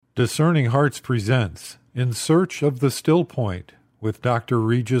Discerning Hearts presents In Search of the Still Point with Dr.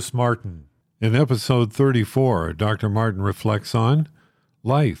 Regis Martin. In episode 34, Dr. Martin reflects on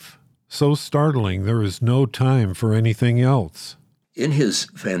life, so startling there is no time for anything else. In his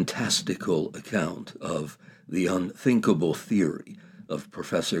fantastical account of the unthinkable theory of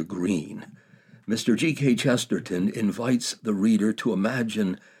Professor Green, Mr. G.K. Chesterton invites the reader to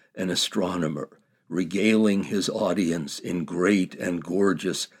imagine an astronomer regaling his audience in great and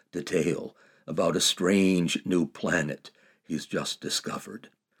gorgeous detail about a strange new planet he's just discovered.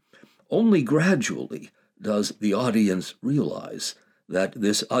 Only gradually does the audience realize that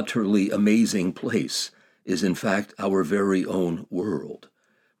this utterly amazing place is in fact our very own world,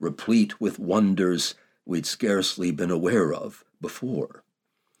 replete with wonders we'd scarcely been aware of before.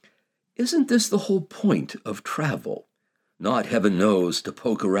 Isn't this the whole point of travel? Not, heaven knows, to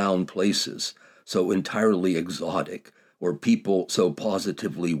poke around places so entirely exotic or people so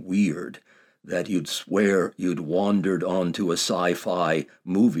positively weird that you'd swear you'd wandered onto a sci-fi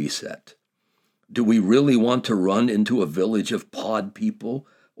movie set. Do we really want to run into a village of pod people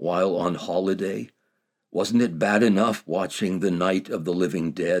while on holiday? Wasn't it bad enough watching the Night of the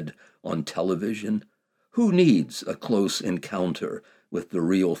Living Dead on television? Who needs a close encounter with the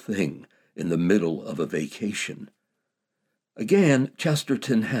real thing in the middle of a vacation? Again,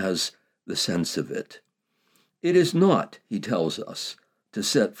 Chesterton has the sense of it. It is not, he tells us, to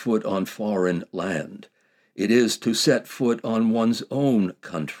set foot on foreign land. It is to set foot on one's own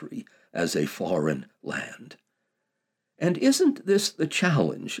country as a foreign land. And isn't this the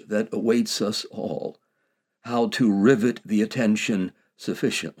challenge that awaits us all? How to rivet the attention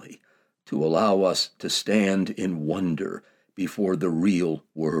sufficiently to allow us to stand in wonder before the real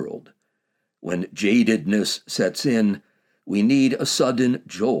world. When jadedness sets in, we need a sudden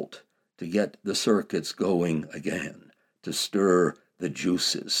jolt to get the circuits going again, to stir the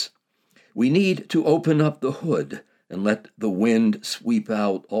juices. We need to open up the hood and let the wind sweep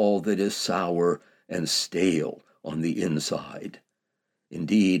out all that is sour and stale on the inside.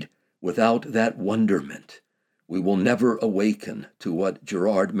 Indeed, without that wonderment, we will never awaken to what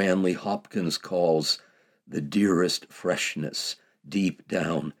Gerard Manley Hopkins calls the dearest freshness deep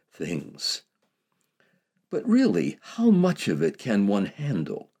down things. But really, how much of it can one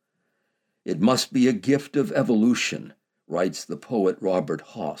handle? It must be a gift of evolution, writes the poet Robert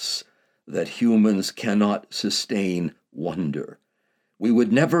Haas, that humans cannot sustain wonder. We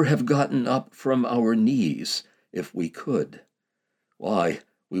would never have gotten up from our knees if we could. Why,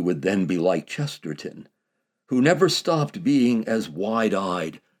 we would then be like Chesterton, who never stopped being as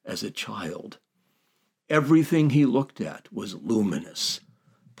wide-eyed as a child. Everything he looked at was luminous,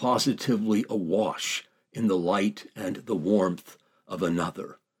 positively awash in the light and the warmth of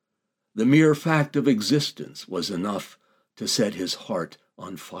another. The mere fact of existence was enough to set his heart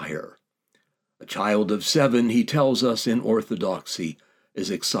on fire. A child of 7, he tells us in Orthodoxy,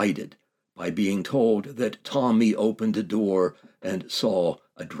 is excited by being told that Tommy opened a door and saw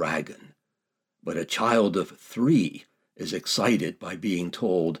a dragon. But a child of 3 is excited by being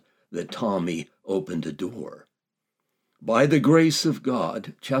told that Tommy opened a door. By the grace of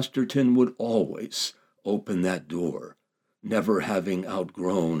God, Chesterton would always open that door, never having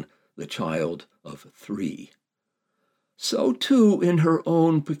outgrown the child of 3. So too, in her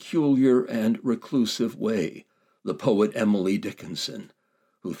own peculiar and reclusive way, the poet Emily Dickinson,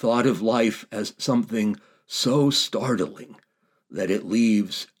 who thought of life as something so startling that it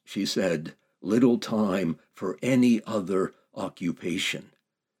leaves, she said, little time for any other occupation.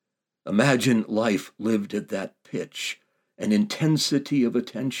 Imagine life lived at that pitch, an intensity of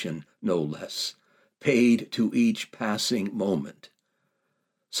attention, no less, paid to each passing moment.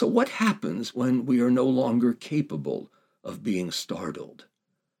 So what happens when we are no longer capable of being startled?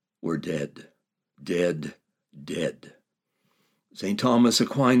 We're dead, dead, dead. St. Thomas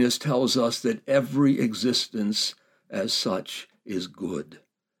Aquinas tells us that every existence as such is good.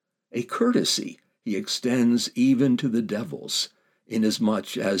 A courtesy he extends even to the devils,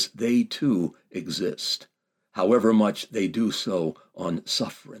 inasmuch as they too exist, however much they do so on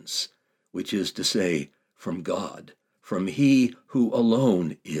sufferance, which is to say, from God, from he who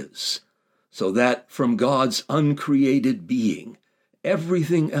alone is, so that from God's uncreated being,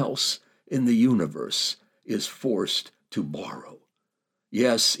 everything else in the universe is forced to borrow.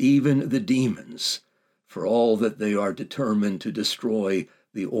 Yes, even the demons, for all that they are determined to destroy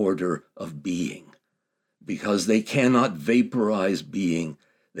the order of being. Because they cannot vaporize being,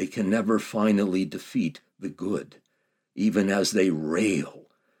 they can never finally defeat the good, even as they rail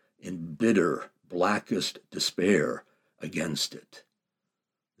in bitter, blackest despair against it.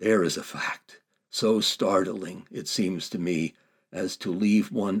 There is a fact, so startling, it seems to me, as to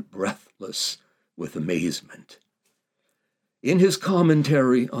leave one breathless with amazement. In his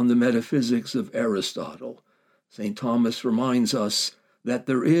commentary on the Metaphysics of Aristotle, St. Thomas reminds us that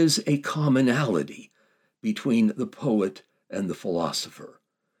there is a commonality between the poet and the philosopher,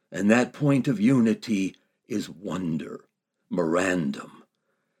 and that point of unity is wonder, mirandum,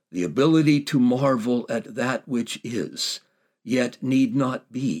 the ability to marvel at that which is, yet need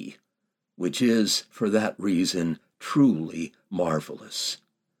not be, which is, for that reason, truly marvelous.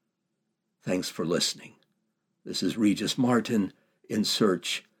 Thanks for listening. This is Regis Martin in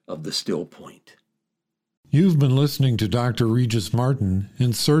search of the still point. You've been listening to Dr. Regis Martin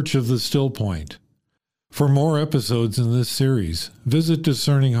in Search of the Still Point. For more episodes in this series, visit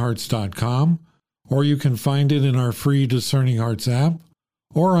discerninghearts.com, or you can find it in our free Discerning Hearts app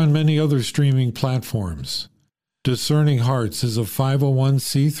or on many other streaming platforms. Discerning Hearts is a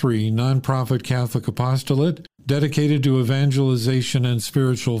 501c3 nonprofit Catholic apostolate dedicated to evangelization and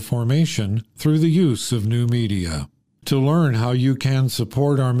spiritual formation through the use of new media. To learn how you can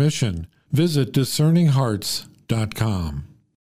support our mission, visit discerninghearts.com.